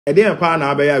Ede pa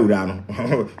na abeya wura no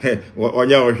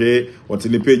onye ohwe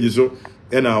wotini page so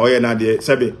e na oye na de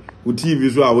sebe u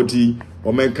TV so a woti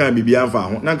o menka bibia mfa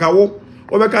ho na nka wo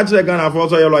obeka kire Ghana for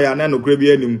so ye lawyer na no kra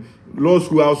bi anim law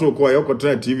school also ko ye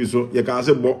kotra TV so ye ka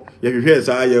se bo ye hwehwe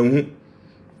sa ye hu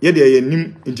ye de ye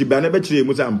nim nti ba na be kire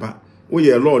mu sampa wo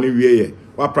ye law ni wie ye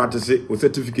wa practice o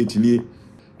certificate ni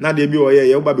na de bi o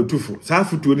ye wo ba betufu sa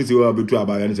futuo ni se wo betu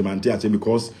abaga ni se mante ase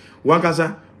because one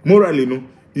kasa morally no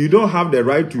you don't have the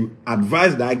right to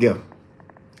advise that girl.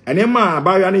 And then ma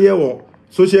about your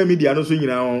social media no so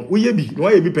nyina wo ye bi no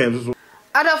ye bi pen so.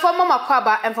 Adepa Mama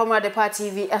Kwaba and from Adepa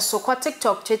TV and so called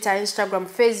TikTok, Twitter, Instagram,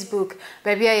 Facebook,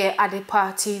 baby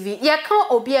Adepa TV. Ya kan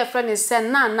obi a friend is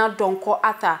send Naana Donkor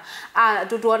ata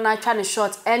dodo na twa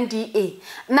short NDA.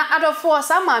 Na adofo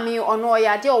samami ono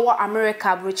ya de owo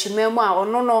America brochimemu a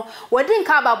ono no wadi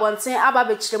nka ababonten aba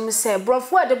bekirem se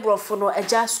brofo ade brofo no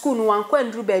eja school no wankwa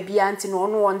nduru baby anti no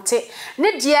ono wonte.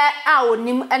 Ne de a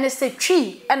onim ene se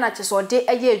twi e na cheso de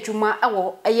eye adwuma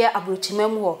ewo eye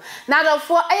abrochimemu ho. Na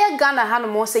adofo eye Ghana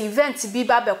no say event bi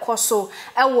ba be koso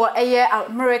ewo eye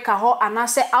America ho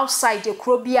anase outside the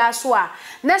krobia so a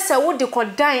na se wo de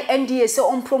kodan NDA se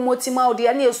on promote ma odi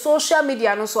na social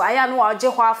media no so aya no waje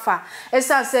ho afa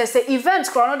esa se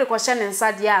event kro no de ko hye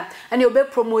nsa dia na obe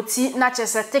promote na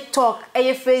chese TikTok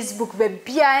eye Facebook be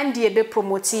bia NDA be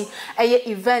promote eye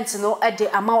event no e de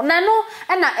amount na no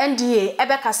na NDA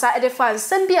ebe kasa e de fan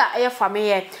sem bia eye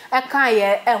fameye e kan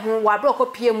ye ehun wa bro ko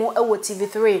pie mu ewo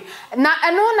TV3 na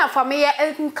eno na fameye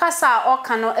nkasa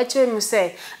okano echemu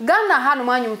se Ghana ha no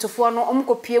manyumtofo no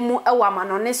omkopie mu ewa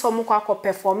amano ne so omkọ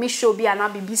akọ show bi ana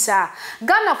bibisa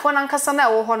Ghana fo na nkasa na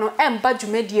ewo ho no emba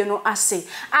dwumadie no ase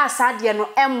asade no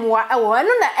emwa ewo eno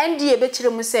na NDA be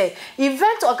kiremu se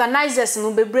event organizers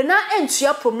no bebre na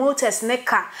entua promoters ne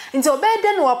ka nti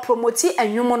obede no promote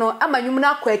anwum no amanyum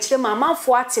na akọ akire ma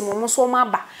amanfo atemo mo so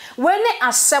maba we ne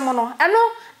asem no eno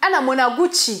ana Mona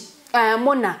Gucci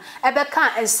Mona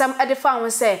ebeka ensam edefa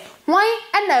won se wan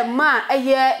ena ma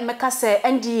eye meka se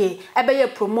NDA ebeye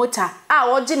promoter a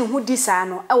oje ne hudi saa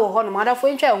no ewo ho no madafo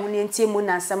ntwa hu ne ntie mu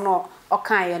na nsam no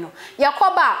okan ye no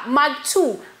yakoba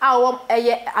Mike2 a wo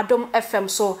eye Adom FM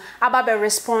so aba be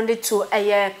responded to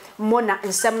eye Mona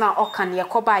nsam na okan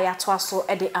yakoba ya to aso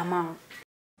ede amount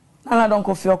Naana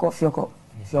Donkor fioko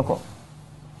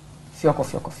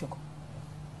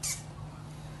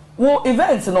wo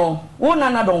event no wo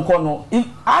Naana Donkor no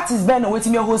artist ben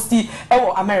waiting me hosti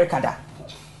ewo America da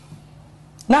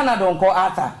Naana Donkor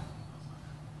ata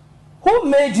who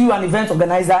made you an event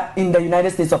organizer in the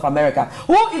United States of America?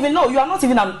 Who even know you are not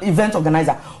even an event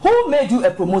organizer? Who made you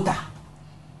a promoter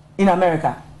in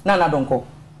America? Naana Donkor.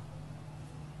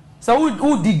 So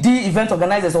who did the event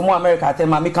organizers or more America tell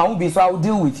me can be so I will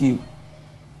deal with you.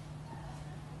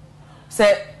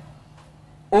 Say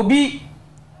Obi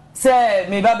say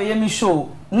me baby yemi show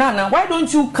Nana, why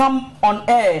don't you come on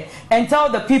air and tell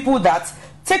the people that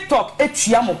TikTok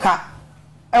echiamoka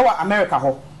ewa America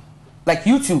ho like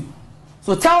YouTube.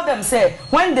 So tell them say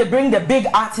when they bring the big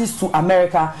artists to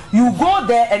America, you go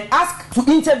there and ask to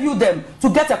interview them to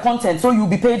get a content so you'll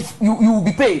be paid you will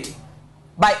be paid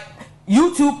by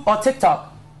YouTube or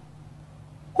TikTok.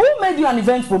 Who made you an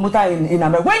event promoter in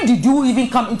America? When did you even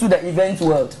come into the event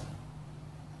world?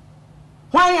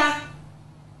 Why?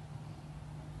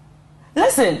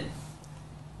 Listen,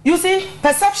 you see,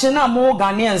 perception are more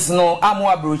Ghanaians no, are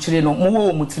more abrochiri no,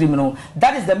 more mutrim no.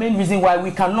 That is the main reason why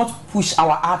we cannot push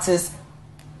our artists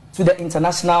to the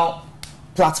international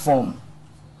platform.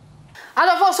 And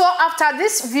also after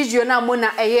this video na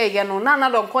Mona eye no Naana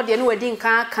Donkor de no wedi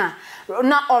nkan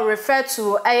na or refer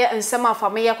to eye nsema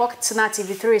family kwa tina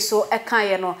TV3 so ekan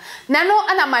ye no na no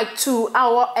ana Mike2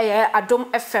 awo eye Adom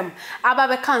FM aba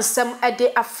be kan nsem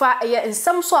ede afa eye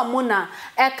nsem so Mona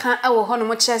ekan ewo ho no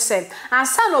mo chese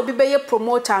ansa na obi be ye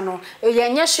promoter no ye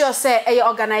nye sure say eye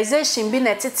organization bi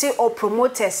na tete or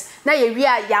promoters na ye wi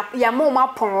ya mo ma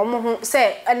pon mo ho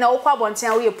say na wo kwa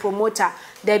bonten wo ye promoter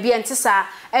there be entisa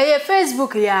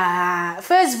Facebook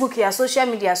ya social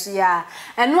media so ya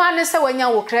eno ane se wanya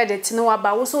wo credit no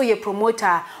waba wo so ye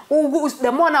promoter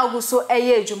the more na wo so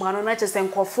adwuma no na chese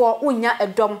nkofo unya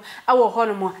edom awo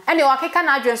hono mo ene wakeka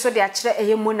na adwen so de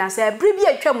akire Mona se bribi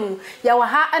atwam ya wa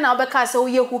ha na obeka se wo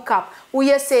ye hook up wo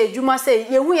ye se adwuma se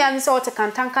ye hu ya nse wo te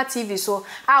Kantanka TV so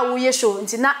a wo ye show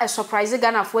nti na a surprise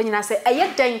Ghana fo nyina se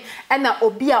den na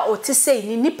obi a o te se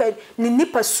ni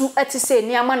nipa su ate se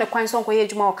ni ama ne kwan so nko ye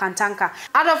adwuma o kantanka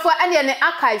adofo ene ne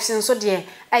archives nso de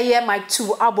eye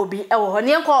Mike2 abobi ewo ho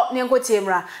ne enko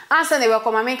tiemra ansa ne we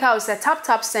komamenka o se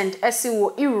tap send esi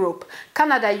wo Europe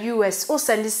Canada US o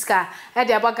send ska e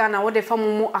de abaga na wo de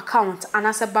famumu account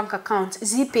anasa bank account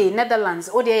Zpay Netherlands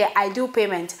o de ideal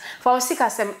payment for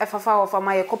sikasem efafa of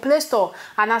my Play Store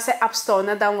anasa App Store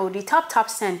na download the tap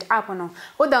send app no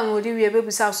o download we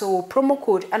bebusa so promo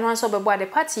code and one so be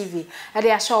Adepa TV e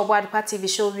de show Adepa TV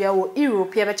show we wo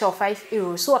Europe ye be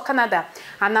 €5 so Canada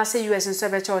anasa US nso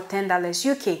be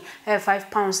 $10 UK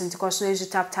 £5 into cost no use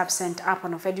tap send app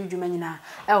no fe di dwuma nyina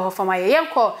e ho for my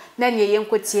yenko na ne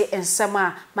yenko tie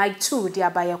ensama Mike2 dia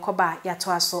ba yakoba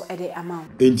yato aso e de amount.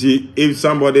 If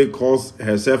somebody calls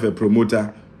herself a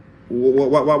promoter,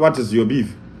 what is your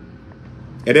beef?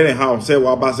 And then how say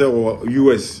Wabase or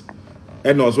US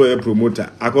and also a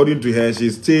promoter. According to her, she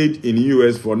stayed in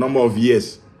US for a number of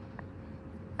years.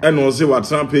 And also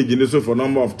Whatsap page in also for a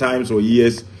number of times or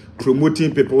years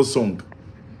promoting people's song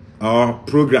or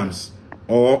programs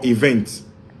or events.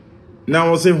 Now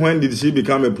also when did she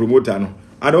become a promoter? No?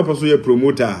 I don't pursue a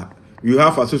promoter. You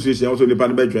have association also the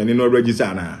department and no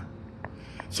register now.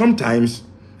 Sometimes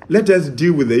let us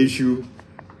deal with the issue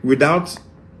without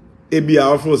ebi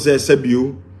awfo say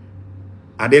sebio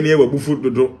ade ne wabufu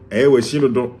dodo washi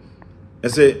dodo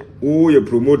say oh you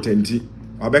promote nti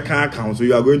obeka account so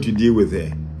you are going to deal with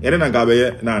her yene na ga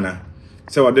be nana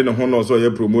say wade ne ho no so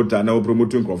you promoter na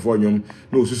promoting nkofo nyom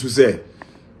na osusu say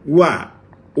wa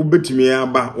obetumi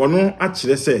aba wono a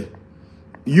kire say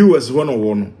US one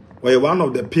one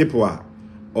of the people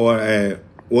or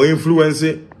influence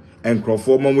and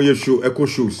nkofo mamo ye show eco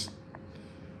shows.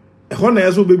 Hona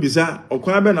yaso bebisa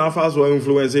okwan be na afa so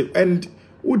influence and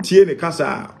utie ne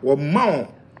kasa wo ma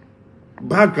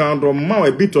background or ma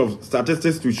a bit of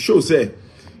statistics to show say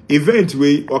event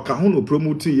we or ka hono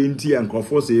promote yenti and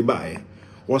crofo say buy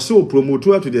or so promote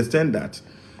to the extent that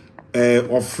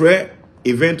offer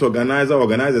event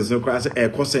organizers no class e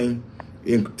kosen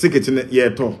in ticket ye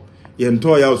to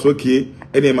yento ya so okay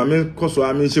ene ma me koso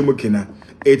a me nhemukina.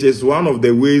 It is one of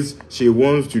the ways she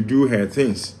wants to do her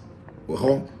things.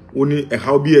 Only a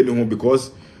how be anyone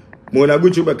because Mona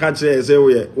Gucci be catch say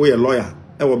we a lawyer.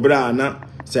 E wo bra na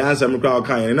say answer me crowd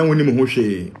kan na woni me ho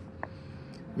hwe.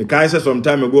 Me kai say some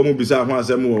time ago mo bisa ho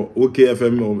asem wo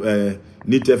OKFM or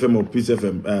NIT FM or Peace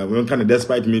FM we can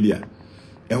despite media.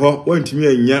 E ho wontimi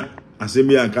anya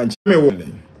asem ya kan me wo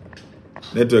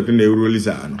network na release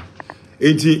ano.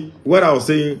 Enti what I was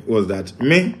saying was that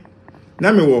me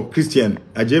na me wo Christian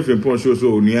Ajefrem Pon show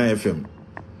so Onua FM.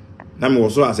 Na me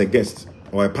was so as a guest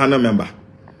or a panel member.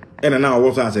 And now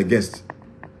also as a guest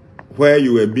where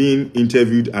you were being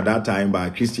interviewed at that time by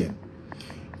a Christian.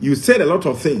 You said a lot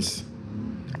of things.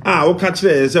 O catch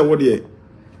there say what dey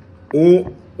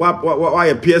why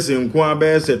a person kwa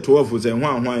be say 12 say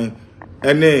hwan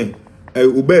ene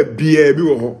uba bia bi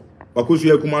wo ho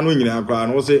wakosu akuma no nyina akra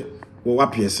no say wa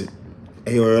piese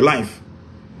your life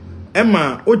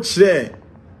Emma o kire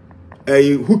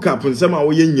hook up nsema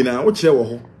wo ye nyina o kire wo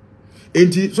ho.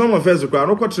 Enti some of us no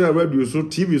kwatra radio so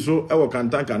TV so e wo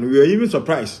kantanka no we are even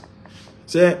surprised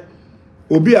say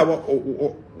obi a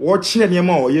wo kire niam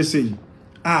a o ye sei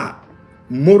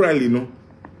morally no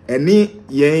eni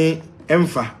yen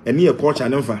emfa eni e culture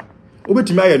ne mfa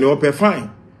obetimi aye ne ope fine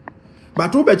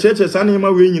but wo be cheche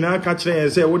sanema we nyina ka kire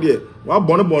say wo de wa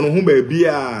bono ho ba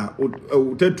bia o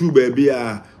tattoo ba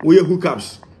bia wo ye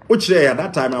hookups o kire at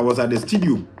that time I was at the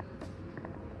studio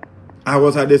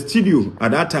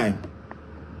at that time.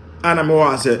 And I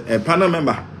was a panel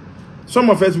member. Some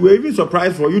of us were even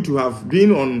surprised for you to have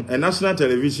been on a national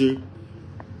television.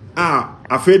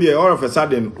 Afraid all of a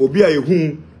sudden, Obia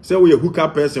who say we a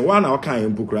hookup person, one hour kind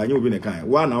in Pukra, you been a kind,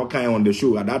 1 hour kind on the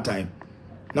show at that time.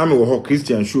 Now me were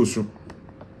Christian shows. So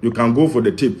you can go for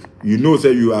the tip. You know,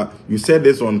 say you said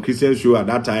this on Christian show at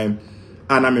that time.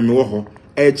 And I'm in Woho.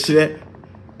 Eche,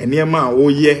 and near ma, oh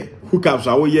yeah, hookups,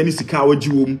 oh yeah, Nisika, oh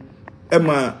Jum,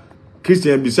 Emma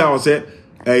Christian Bissau said.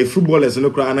 Footballers no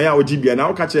cry na ya ogibia na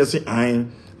waka kire say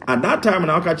at that time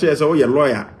na waka kire say oh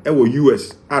lawyer e wo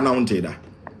US announced that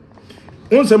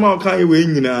onsema waka e we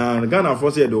nyina Ghana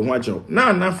for say do ho acho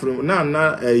na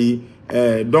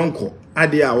Donkor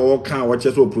ade a wo kan wo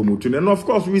kire so promote and of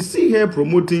course we see her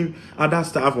promoting other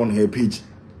stuff on her page.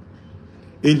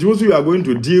 In those you are going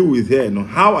to deal with her, no,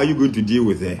 how are you going to deal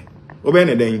with her?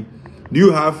 Do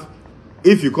you have,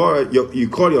 if you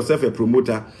call yourself a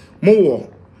promoter, more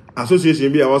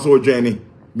association be also joining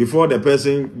before the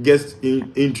person gets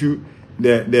into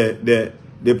the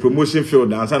promotion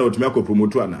field and sign automatic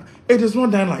promoter. It is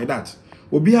not done like that.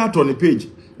 We'll be out on the page.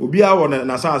 We'll be out on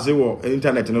the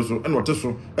internet and so and what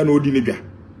so and odi nibia.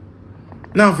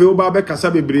 Now for Oba be kasa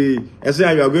bebre, I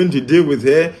say you are going to deal with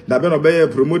her, that be no be a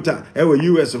promoter,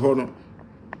 US hono.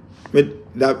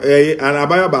 That and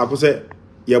abaya ba say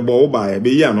ye bo Oba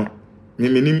be ya no.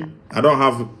 I don't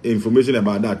have information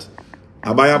about that.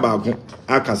 Abaya ba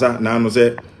akasa na no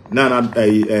say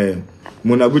Naana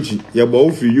Mona Gucci ye bo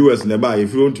fi US ne ba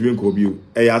if you want to win ko bio.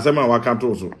 Asema waka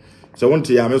to so. So want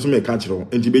to ya me so me ka kire.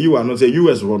 Enti be you no say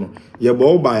US hono ye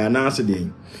bo Oba ya na ase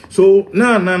den. So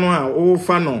Naana no a o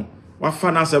fa no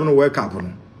wafa na asem no wake up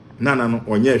no Naana no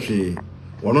onye hwe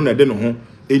wono na de no ho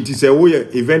enti se wo ye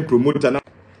event promoter na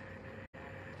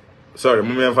sorry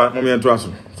mommy to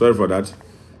aso sorry for that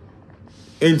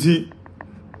enti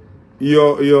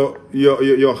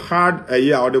your hard a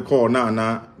year or the call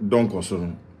Naana Donkor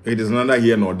so it is neither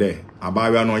here nor there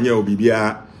abawa no onye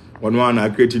obibia wono na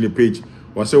creating a page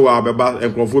wo se wa beba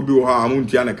enkrofo bi wo ha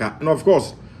amuntua ne ka and of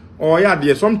course or yeah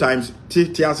there sometimes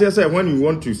I say when you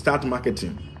want to start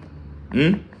marketing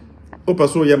Opa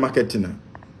so ye marketing na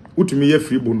utumi ye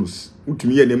free bonus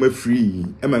utumi ye nema free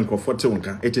comfortable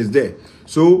wonka it is there.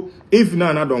 So if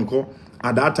Naana Donkor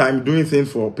at that time doing things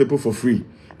for people for free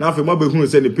now if you be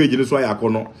say the page this why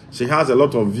akono she has a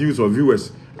lot of views or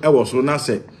viewers e was so na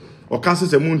say o ka se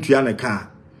muntua ne ka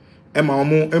e ma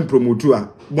omo promote a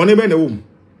bone be na wo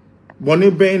bone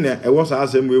be na e was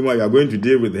asem we you are going to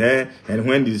deal with her and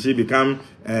when did she become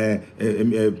a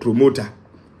promoter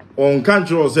on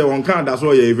control say on can that's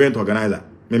why your event organizer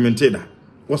me maintain that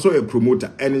also a promoter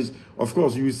and of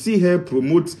course you see her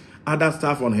promote other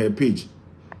stuff on her page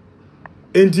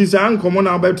and this uncommon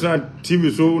about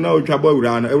TV so now trouble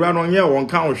around on here on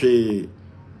count she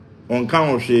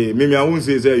maybe I won't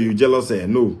say you jealous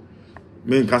no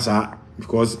me kasa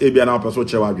because ebia na person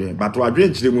chewa dwen but wa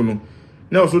dwen chire mu no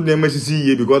na so dem masisi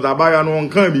ye because abaya no on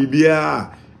kan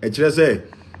bibia e kire say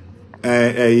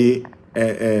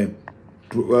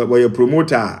where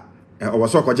promoter or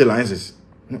so kwaje licenses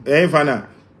fana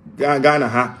Ghana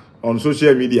ha on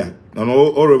social media and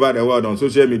all over the world on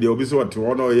social media obi so what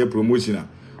no ye promotion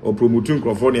or promoting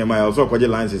California my also kwaje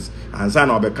licenses and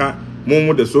sana obeka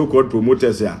mo the so called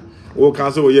promoters here o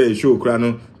cancel ye show kra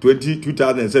no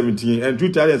 2017 and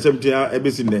 2017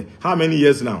 everything there how many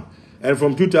years now and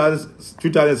from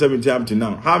 2017 up to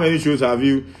now how many shows have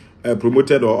you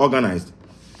promoted or organized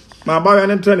ma ba ya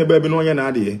ne trend baby no nya na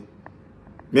ade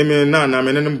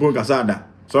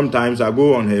sometimes I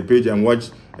go on her page and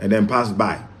watch and then pass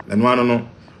by. And one no.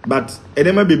 But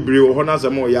edema be brave or not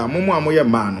more ya momo amoye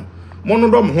man.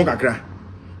 Monodom ho kakra.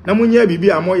 Na munye bibi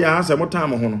amoya asa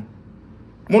motama ho no.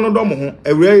 Monodom ho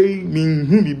away mean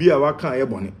who bibi a waka e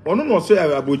bone. Ono no say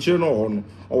abochire no ho no.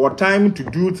 Or time to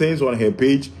do things on her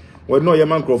page when no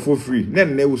yaman for free.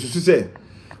 Then ne wususu say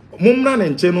mumna ne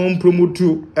nche no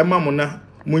promote ema mo na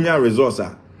munya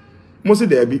resource. Mo say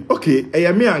there be okay,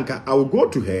 me anka I will go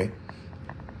to her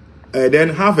then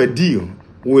have a deal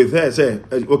with her say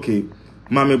okay,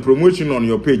 mama promotion on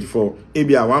your page for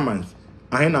maybe 1 month.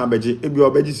 I na abeji ebi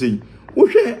obeji say wo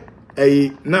hwe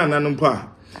Naana no pa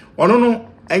ono no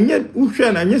enye wo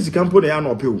hwe na enye sika mpo na ya na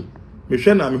ope wo me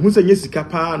hwe na me hu say enye sika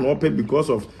pa na ope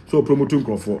because of so promoting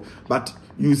crofo but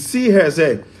you see her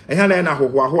say na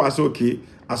hoho aso okay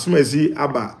asumasi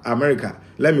aba America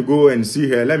let me go and see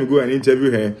her let me go and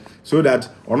interview her so that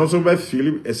on also by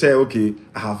feel say okay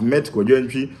I have met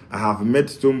Kojontwi I have met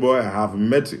Stoneboy I have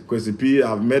met Kwesipi I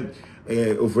have met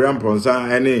Ofuriam Pronsa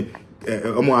any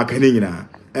omo akani nyina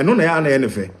eno na ya na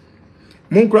enefe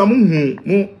munkra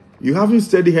mu you haven't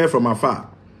studied her from afar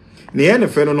na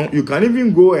enefe no you can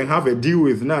even go and have a deal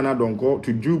with Naana Donkor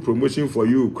to do promotion for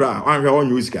you cry anhwe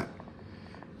on usika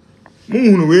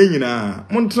munhunu we nyina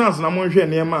mon trans na mon hwe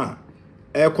nema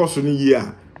ekoso ni yi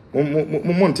a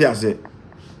monte ase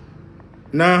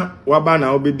na waba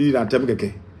na obedi na tem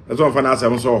keke eso mfa na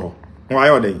asem so ho wa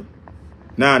ayo den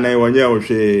Naana wonye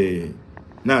ohwe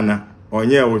Naana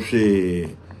onye ohwe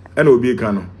ena obi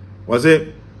ka no was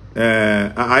it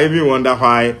I even wonder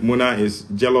why Mona is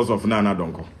jealous of Naana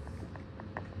Donkor.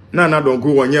 Naana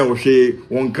Donkor wonye ohwe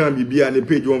won kan bibia ne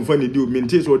page won fa ne di o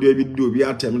minti so de bi di obi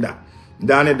atem da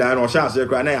dane no sha ase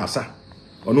kra na yasa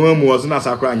ono amu wo na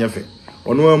sakra anyefe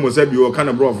ono amu se bi o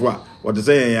kana brofo a wo te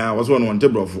say ya wo so no wonte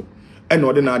brofo ene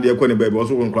ode na ade kwani baby wo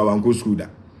so won kra wanko school da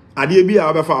ade bi a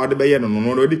obefa ode be ye no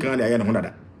no odi kan de aye ne ho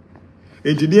dada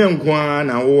enti de nko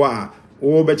na wo a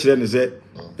wo be kire ne se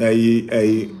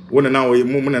wo na wo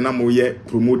mu na mo ye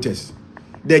promoters.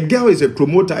 The girl is a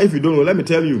promoter. If you don't know, let me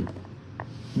tell you,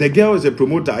 the girl is a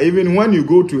promoter. Even when you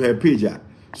go to her page,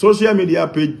 social media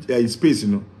page space, you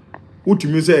know, what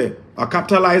you say, I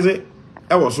capitalize it,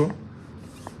 also,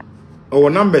 our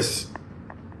numbers.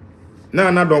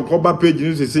 Naana Donkor page,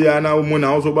 you say, now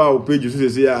Mona also about page, you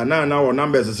say, now our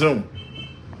numbers are strong.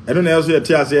 I don't know also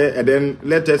say, and then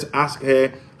let us ask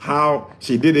her how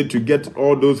she did it to get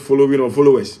all those following or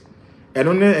followers. I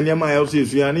don't know any else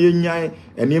is you and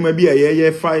you may be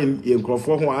a fine in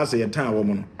Crawford who I say a town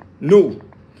woman. No.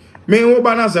 Me who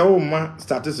banner say, oh, my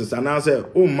statistics, and I say,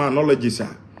 oh, my knowledge is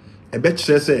a bet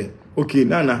say, okay,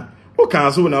 Nana,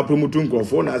 okay, so now promoting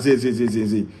Crawford, I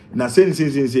say, now say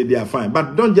they are fine.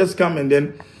 But don't just come and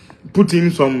then put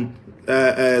in some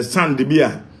sand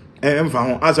beer and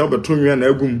found as over 2 million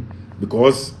egum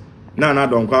because Naana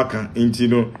Donkor into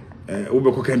no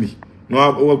Ubekokemi. No,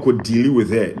 I could deal with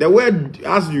her. The word,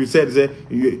 as you said,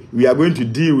 we are going to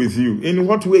deal with you. In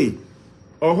what way?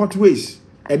 Or what ways?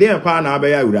 A day upon our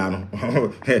bay, Urano.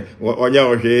 On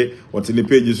your way, what's in the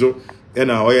pages so, and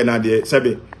our Nadia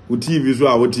Sabe, who TV so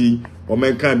our tea, or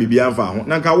men can be beyond found.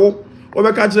 Nankawo,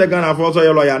 over catch a gun of also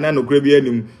your lawyer, Nano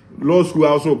Caribbean, law school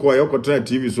also call your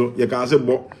TV so you can't say,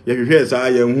 Bo, if you hear, I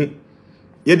am.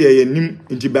 Yet they nim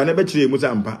into Banabetri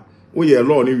Muzampa. We are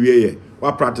law in the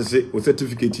what practice it or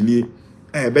certificate in ye.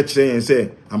 Bet you and say,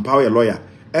 I'm power lawyer.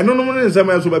 And no one is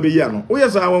somewhere to be young. Oh,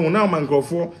 yes, I will now man call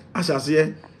for, as I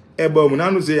say, Ebo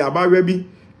Munano say about Rebbe,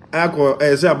 I call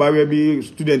say about Rebbe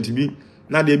student to be,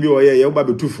 not the be or yeah,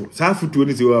 Baby Tufu. Safu to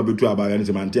anything will be true about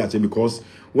anything because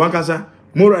one casa,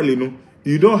 morally, no,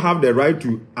 you don't have the right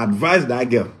to advise that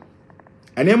girl.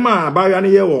 And then man, about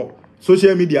any year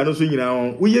social media, no, so you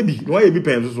know, we be, no, be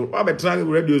pens, so I'll be trying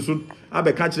radio soon. I'll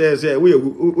be catching say, we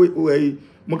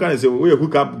Mokane say we a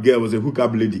hookup girl was a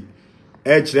hookup lady.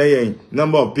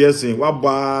 Number of piercing,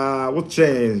 what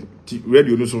change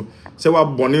radio no so. Say what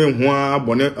bonnet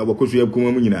abakosu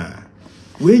yakuma nyina.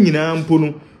 We nyina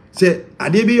mpono say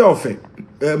Adepa offer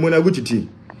Mona Gucci.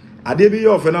 Adepa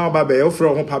offer now ba be offer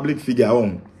on public figure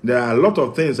on. There are a lot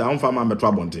of things I don't farm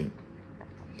metro bonting.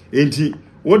 Enti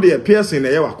what they piercing na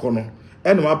ye wakono.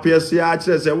 And what piercing a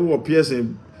kire say we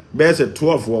piercing be say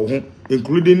 12 wo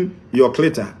including your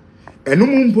clitor. And no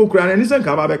mumpo kran and isan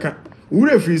kababeka.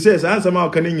 Ure free says answer ma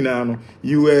kan nyina no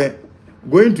you were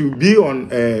going to be on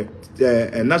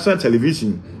national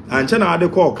television and channel they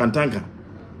call Kantanka.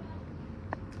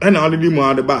 And already mo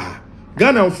Adepa.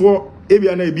 Ghana for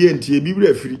ebia na ebi enti ebi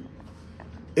ure free.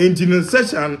 Enti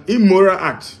such an immoral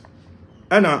act.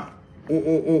 And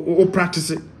o practice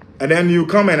it and then you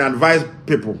come and advise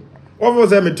people. What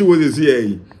was them to was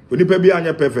here? When be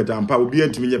anya perfect and power be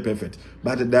enti perfect.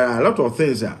 But there are a lot of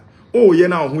things there. Oh, ye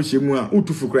now who she mua,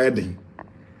 utufu creding.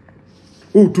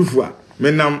 Utufua,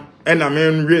 menam, and a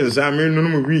man reins, I mean, no,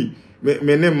 me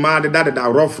name mad that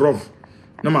rough.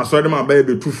 No, my son, my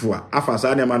baby, tufua,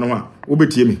 afasania manoa,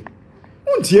 ubetimi.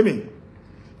 Untimi.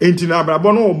 Ain't in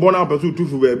Abrabono, born up a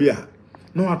tufu baby.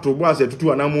 No, I told was a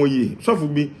tutu and amo ye. So for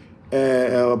be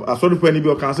a sort of penny be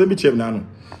or cancer be chef nano.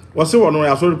 Was so no,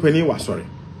 a sort of penny was sorry.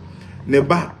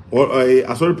 Neba or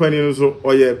a sort of penny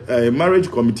or a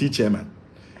marriage committee chairman.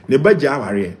 Ne ba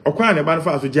jaware okwa ne ba no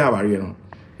fa so jaware no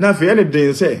na fe ne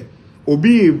den se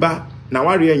obi ba na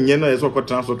ware nye no yeso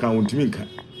kwotran so kan wontimi nka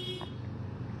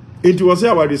it was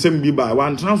here the same bi ba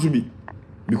one trans bi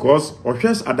because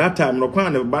ohwes at that time no kwa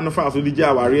ne ba no fa so di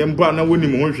jaware mbo na woni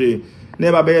mu hwe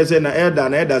ne ba be say na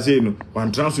elder say no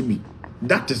one trans bi.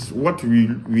 That is what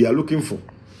we are looking for.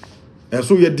 And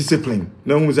so we are disciplined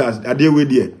na hu say ade we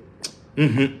die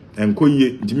enko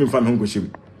ye ntimi mfa me nkohye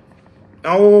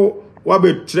now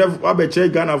wabe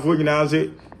check Ghana for nyina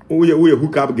say we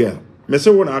hook up girl me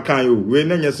say wona akan yo we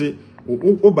na nya say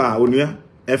oba onua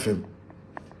FM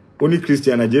oni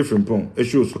Christian na je frimpon e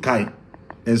show so kai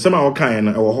ensema wo kan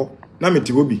na e wo ho na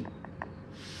meti hobi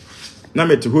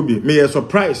me ye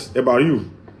surprised about you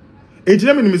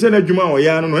ejina me say na adwuma o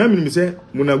ya no na me say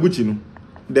Mona Gucci no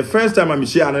the first time I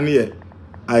share na ne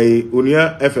I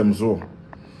onua FM so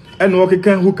and wo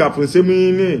kan hook up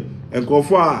nsemi ni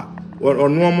enkofo a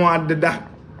ono mo adeda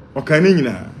okane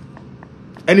nyina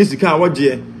eni sika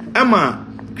woje ema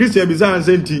Christian bizan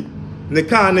senti ne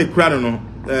car ne kra no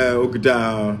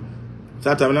okita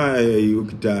sata na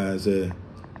okita se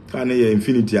car ne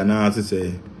Infinity ana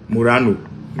se Murano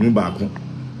mu baako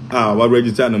wa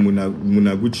register na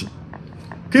Mona Gucci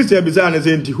Christian bizan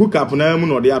senti hook up na mu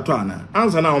no de ato ana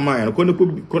ansa na o man ko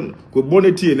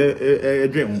boneti ne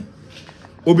edwen ho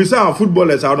obisa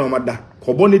footballers a no mada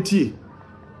ko boneti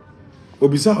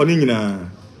obisa oni nyina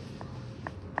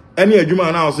eni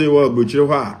adwuma na so wo gbochire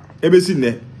ho a ebesi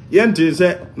ne ye nte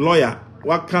se lawyer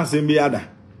waka sem bi ada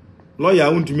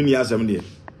lawyer untumi ni asem de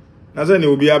na se ne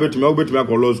obi abetumi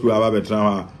akọ law school aba betra ho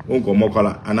a onko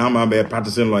mokola ana ma be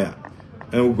practicing lawyer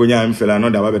en ukonya mfela no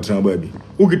da aba betra ba bi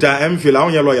ukita mfela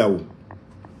onye lawyer wo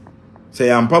se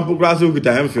ya mpampo class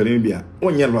ukita mfela ni bia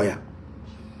onye lawyer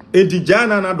enti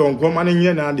jana na Donkor mane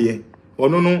nye na de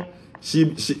ono no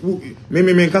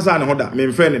me kasa ne hoda me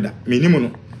mfrɛ da me nimu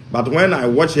no but when I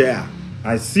watch her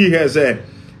I see her say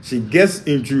she gets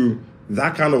into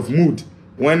that kind of mood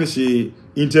when she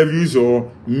interviews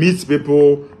or meets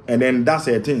people and then does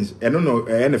her things. I don't know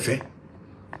anything.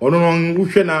 I don't know who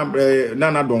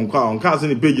Naana Donkor on cast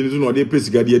any page you know they pay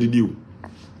you.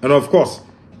 And of course,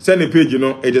 send a page,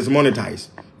 it is monetized.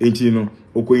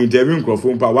 Okay, interview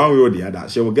microphone one way or the other,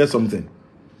 she will get something.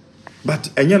 But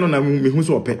me who's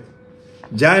so pet.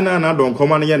 Naana Donkor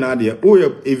man nadia,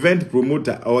 event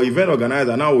promoter or event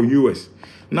organizer now US.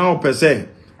 Now per se,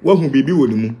 what will be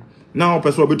with you? Now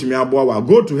person to me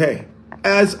go to her.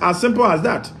 As simple as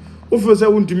that. Officer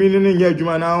won't to me in your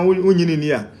juma now in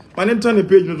here. Man turn the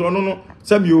page no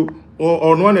sub you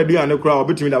or no one do and a crowd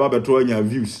between about your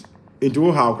views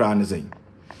into how crown is saying.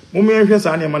 Mummy has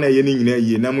any money in a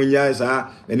year,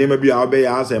 Namunya, and name be our bay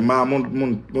as a monomo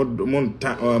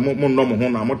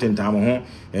home,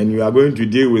 and you are going to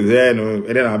deal with her and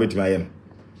then I'll bet my end.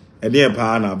 And dear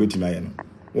pan, I'll bet my end.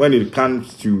 When it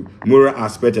comes to moral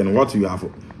aspect and what you have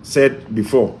said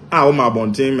before, my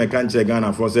bontin, I can't check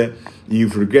Ghana for say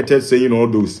you've regretted saying all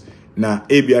those. Now,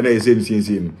 ABN is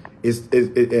saying, it's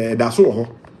that's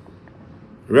all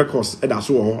records, that's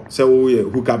all. So,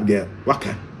 hook up girl. What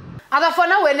can? Other for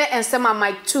now, when and Sema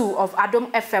Mike2 of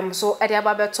Adom FM, so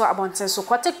Adepa beto abonten so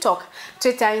kwa TikTok,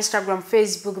 Twitter, Instagram,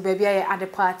 Facebook, baby I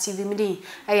Adepa TV midi,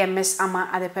 I miss Ama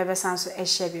Adepa besan so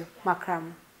eshebi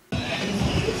makram.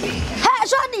 Hey,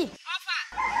 Johnny.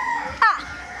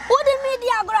 What the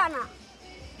media grana?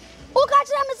 Who catch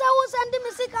them is who send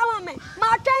me sick me?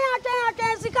 My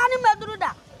train, Sikani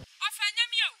Madruda.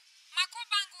 Ofanyamio,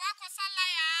 Makobango,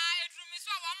 Wakosalaya,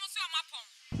 Drumiso, Wamoso, Mapon.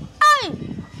 Ay,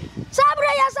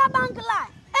 Sabre Yasa Bankla,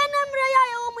 and Emrea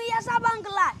Omi Yasa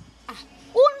Bankla.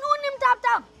 Unim tap.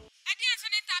 I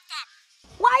didn't tap.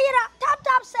 Why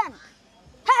tap send?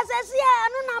 Has a sea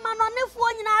and Unaman on the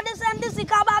phone in Addis and this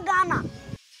Ikaba Ghana.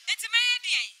 It's my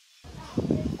idea.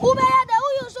 Ubea the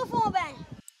Uyu phone.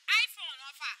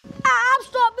 App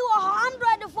Store be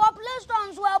 100 for Play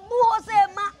Stores where Buho say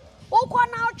ma. Ukwa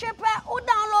now cheaper. U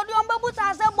download your babu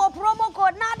as a promo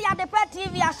code Nadia Adepa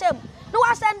TV asem. No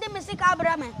I send the music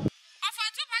abrame. Offer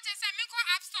two patches and make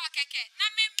App Store keke. Na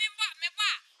me on me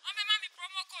mami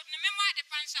promo code na me mo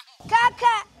Adepa nsha ho.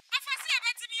 Keke. Offer see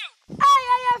about me o.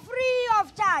 Ay free of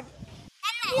charge.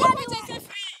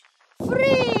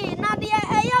 Free. Nadia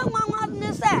one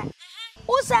ne say.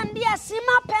 Usandia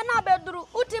sima pena bedru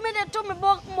utimi de to me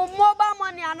mobile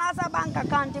money and as a bank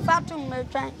account if I to me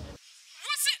try.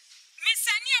 What's it? Miss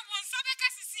Sania won sabeka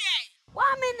CCA.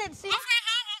 1 minute see. Okay,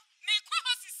 how me ko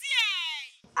CCA.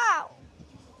 Ah.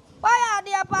 Why are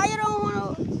they payro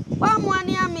one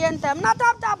money am yentem na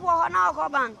tap wo na ko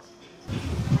bank.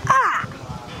 Ah.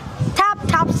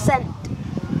 Tap send.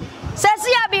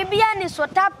 Sesia bibia ni so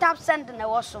tap send na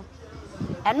wo so.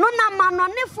 And no man on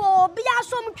the for be a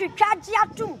some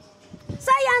twitwagia too.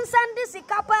 Say and send this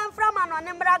capa and from an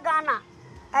onembra Ghana.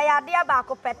 I idea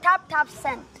back up a tap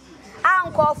send.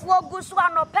 Uncle for goose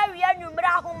one or perry and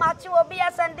numera who match will be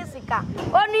a send this car.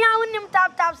 Only I wouldn't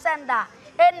tap sender.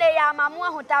 And they are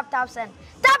mamma who tap send.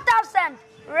 Tap send.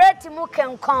 Rate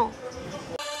Muken Kong.